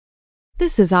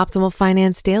This is Optimal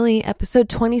Finance Daily, episode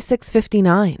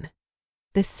 2659.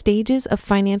 The Stages of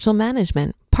Financial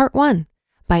Management, Part 1,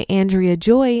 by Andrea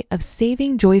Joy of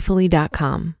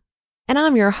SavingJoyfully.com. And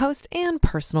I'm your host and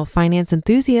personal finance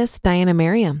enthusiast, Diania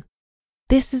Merriam.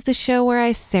 This is the show where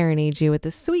I serenade you with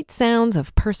the sweet sounds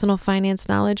of personal finance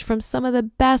knowledge from some of the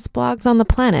best blogs on the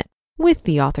planet, with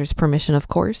the author's permission, of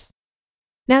course.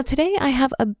 Now, today I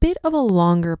have a bit of a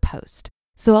longer post.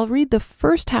 So I'll read the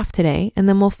first half today, and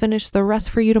then we'll finish the rest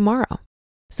for you tomorrow.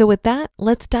 So with that,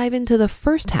 let's dive into the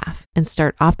first half and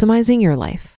start optimizing your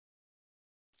life.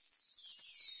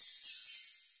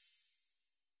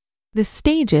 The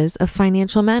Stages of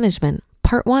Financial Management,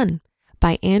 Part 1,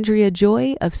 by Andrea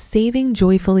Joy of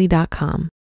SavingJoyfully.com.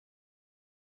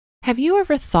 Have you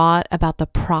ever thought about the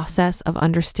process of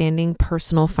understanding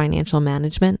personal financial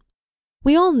management?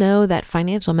 We all know that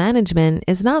financial management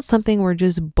is not something we're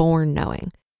just born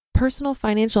knowing. Personal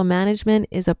financial management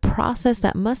is a process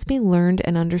that must be learned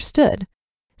and understood.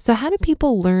 So how do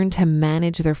people learn to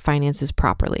manage their finances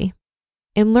properly?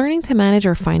 In learning to manage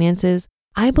our finances,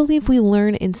 I believe we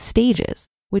learn in stages,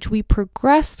 which we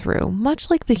progress through,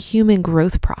 much like the human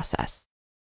growth process.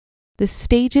 The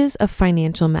stages of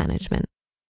financial management.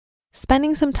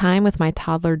 Spending some time with my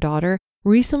toddler daughter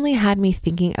recently had me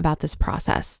thinking about this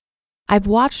process. I've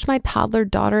watched my toddler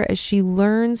daughter as she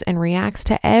learns and reacts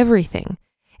to everything.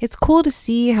 It's cool to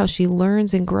see how she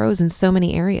learns and grows in so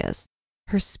many areas.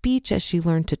 Her speech as she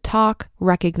learned to talk,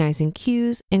 recognizing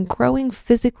cues, and growing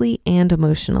physically and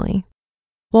emotionally.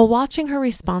 While watching her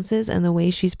responses and the way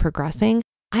she's progressing,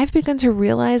 I've begun to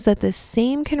realize that the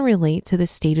same can relate to the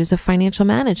stages of financial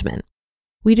management.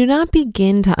 We do not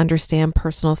begin to understand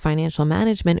personal financial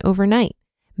management overnight.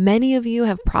 Many of you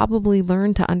have probably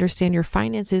learned to understand your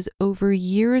finances over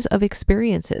years of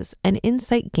experiences and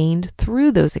insight gained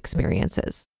through those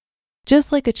experiences.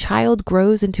 Just like a child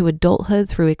grows into adulthood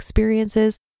through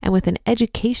experiences and with an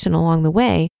education along the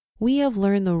way, we have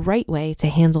learned the right way to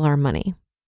handle our money.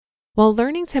 While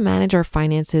learning to manage our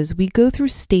finances, we go through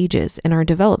stages in our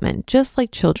development just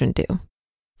like children do.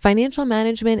 Financial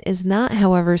management is not,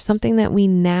 however, something that we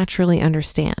naturally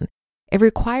understand. It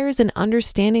requires an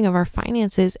understanding of our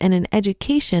finances and an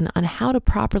education on how to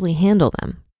properly handle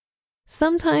them.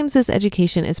 Sometimes this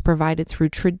education is provided through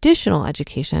traditional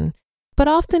education, but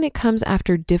often it comes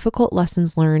after difficult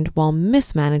lessons learned while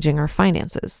mismanaging our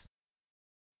finances.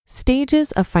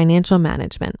 Stages of financial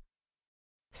management.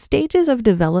 Stages of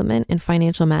development in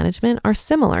financial management are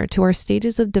similar to our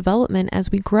stages of development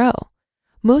as we grow.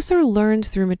 Most are learned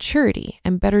through maturity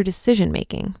and better decision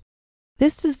making.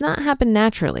 This does not happen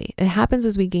naturally. It happens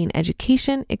as we gain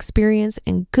education, experience,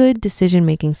 and good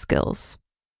decision-making skills.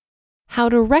 How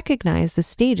to recognize the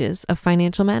stages of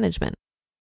financial management.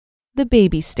 The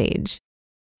baby stage.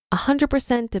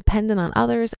 100% dependent on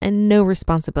others and no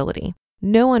responsibility.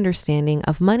 No understanding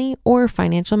of money or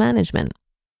financial management.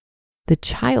 The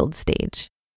child stage.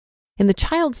 In the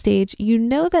child stage, you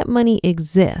know that money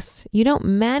exists. You don't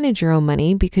manage your own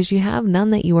money because you have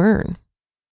none that you earn.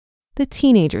 The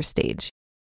teenager stage,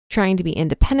 trying to be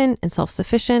independent and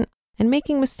self-sufficient and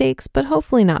making mistakes, but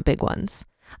hopefully not big ones.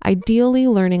 Ideally,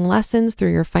 learning lessons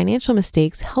through your financial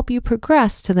mistakes help you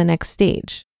progress to the next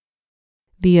stage.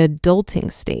 The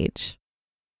adulting stage,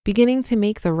 beginning to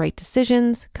make the right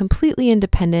decisions, completely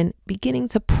independent, beginning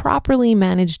to properly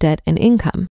manage debt and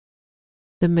income.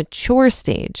 The mature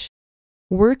stage,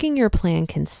 working your plan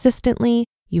consistently,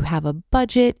 you have a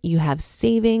budget, you have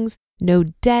savings, no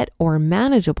debt or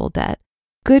manageable debt,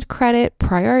 good credit,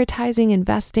 prioritizing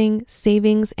investing,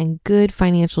 savings, and good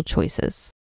financial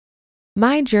choices.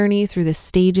 My journey through the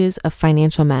stages of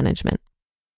financial management.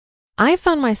 I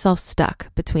found myself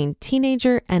stuck between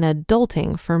teenager and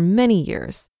adulting for many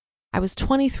years. I was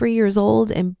 23 years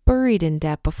old and buried in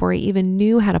debt before I even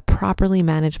knew how to properly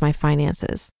manage my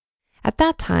finances. At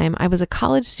that time, I was a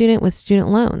college student with student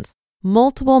loans,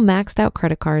 multiple maxed out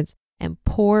credit cards, and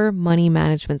poor money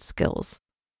management skills.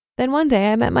 Then one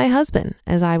day I met my husband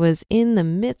as I was in the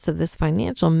midst of this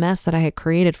financial mess that I had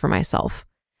created for myself.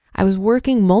 I was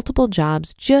working multiple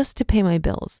jobs just to pay my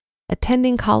bills,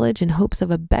 attending college in hopes of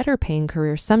a better paying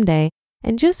career someday,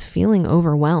 and just feeling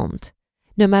overwhelmed.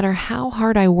 No matter how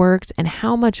hard I worked and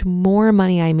how much more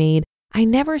money I made, I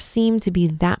never seemed to be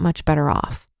that much better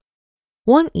off.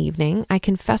 One evening, I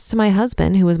confessed to my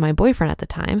husband, who was my boyfriend at the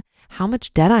time, how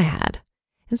much debt I had.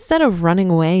 Instead of running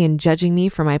away and judging me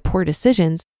for my poor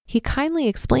decisions, he kindly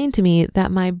explained to me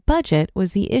that my budget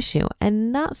was the issue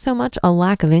and not so much a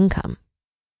lack of income.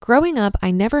 Growing up,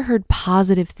 I never heard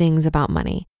positive things about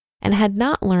money and had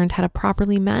not learned how to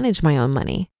properly manage my own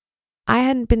money. I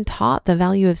hadn't been taught the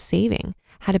value of saving,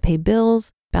 how to pay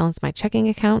bills, balance my checking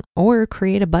account, or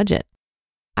create a budget.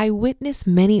 I witnessed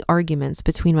many arguments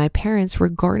between my parents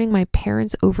regarding my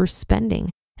parents' overspending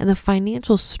and the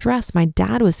financial stress my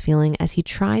dad was feeling as he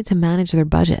tried to manage their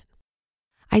budget.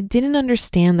 I didn't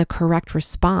understand the correct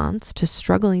response to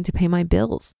struggling to pay my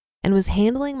bills and was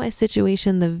handling my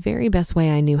situation the very best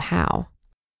way I knew how.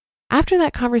 After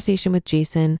that conversation with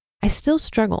Jason, I still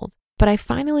struggled, but I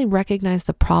finally recognized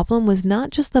the problem was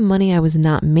not just the money I was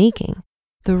not making.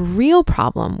 The real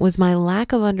problem was my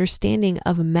lack of understanding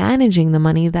of managing the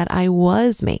money that I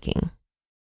was making.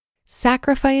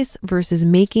 Sacrifice versus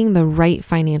making the right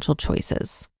financial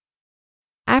choices.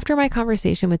 After my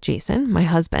conversation with Jason, my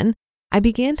husband, I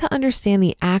began to understand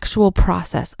the actual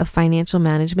process of financial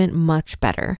management much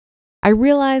better. I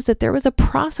realized that there was a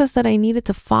process that I needed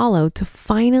to follow to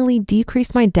finally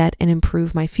decrease my debt and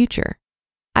improve my future.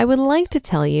 I would like to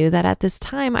tell you that at this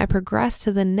time, I progressed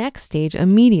to the next stage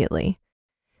immediately.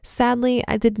 Sadly,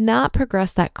 I did not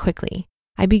progress that quickly.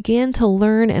 I began to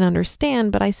learn and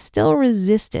understand, but I still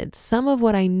resisted some of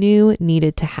what I knew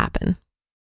needed to happen.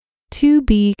 To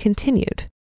be continued.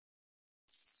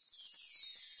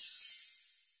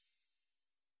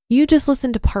 You just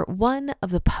listened to part 1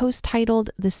 of the post titled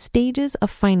The Stages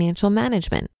of Financial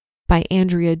Management by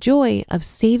Andrea Joy of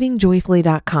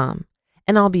savingjoyfully.com,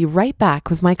 and I'll be right back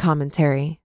with my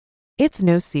commentary. It's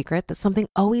no secret that something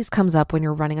always comes up when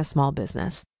you're running a small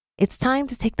business. It's time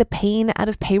to take the pain out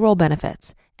of payroll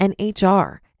benefits and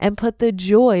HR and put the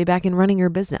joy back in running your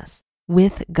business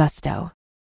with Gusto.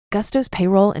 Gusto's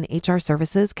payroll and HR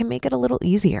services can make it a little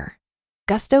easier.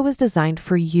 Gusto was designed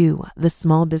for you, the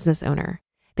small business owner.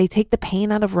 They take the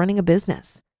pain out of running a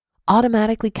business,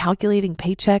 automatically calculating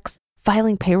paychecks,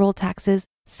 filing payroll taxes,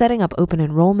 setting up open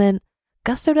enrollment.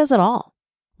 Gusto does it all.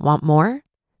 Want more?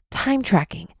 Time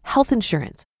tracking, health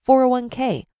insurance,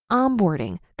 401k,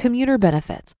 onboarding, commuter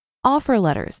benefits, offer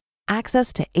letters,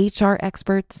 access to HR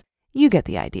experts. You get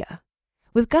the idea.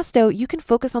 With Gusto, you can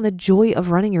focus on the joy of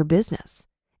running your business.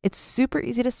 It's super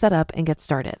easy to set up and get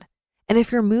started. And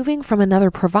if you're moving from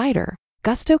another provider,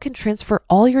 Gusto can transfer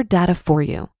all your data for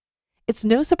you. It's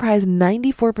no surprise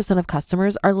 94% of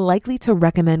customers are likely to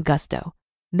recommend Gusto.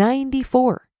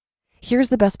 94. Here's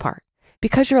the best part.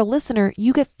 Because you're a listener,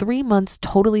 you get 3 months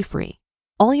totally free.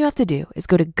 All you have to do is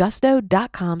go to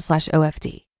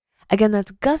gusto.com/OFD. Again,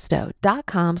 that's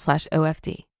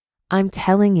gusto.com/OFD. I'm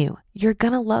telling you, you're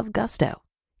gonna love Gusto.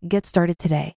 Get started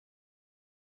today.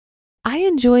 I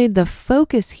enjoyed the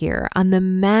focus here on the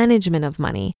management of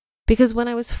money because when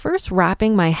I was first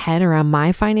wrapping my head around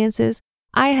my finances,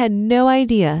 I had no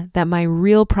idea that my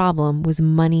real problem was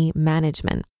money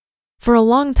management. For a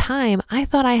long time, I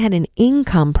thought I had an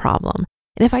income problem,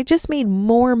 and if I just made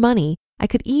more money, I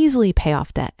could easily pay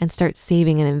off debt and start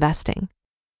saving and investing.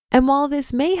 And while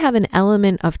this may have an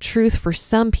element of truth for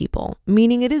some people,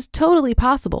 meaning it is totally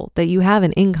possible that you have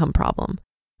an income problem,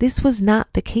 this was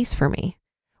not the case for me.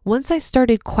 Once I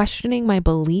started questioning my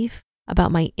belief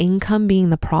about my income being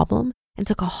the problem and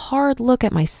took a hard look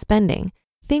at my spending,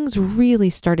 things really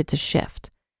started to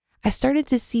shift. I started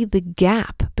to see the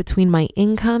gap between my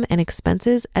income and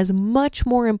expenses as much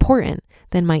more important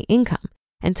than my income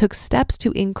and took steps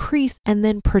to increase and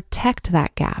then protect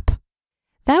that gap.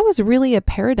 That was really a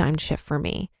paradigm shift for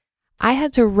me. I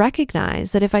had to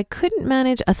recognize that if I couldn't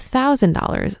manage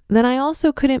 $1,000, then I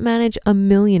also couldn't manage $1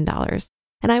 million.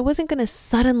 And I wasn't going to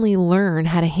suddenly learn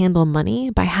how to handle money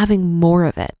by having more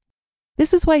of it.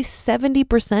 This is why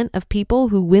 70% of people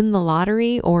who win the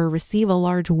lottery or receive a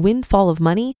large windfall of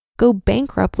money go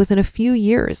bankrupt within a few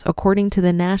years, according to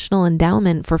the National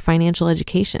Endowment for Financial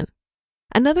Education.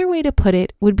 Another way to put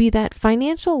it would be that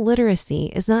financial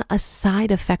literacy is not a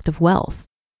side effect of wealth.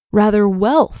 Rather,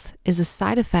 wealth is a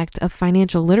side effect of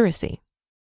financial literacy.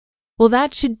 Well,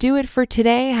 that should do it for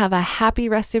today. Have a happy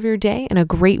rest of your day and a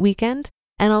great weekend.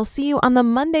 And I'll see you on the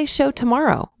Monday show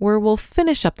tomorrow, where we'll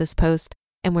finish up this post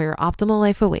and where your optimal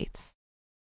life awaits.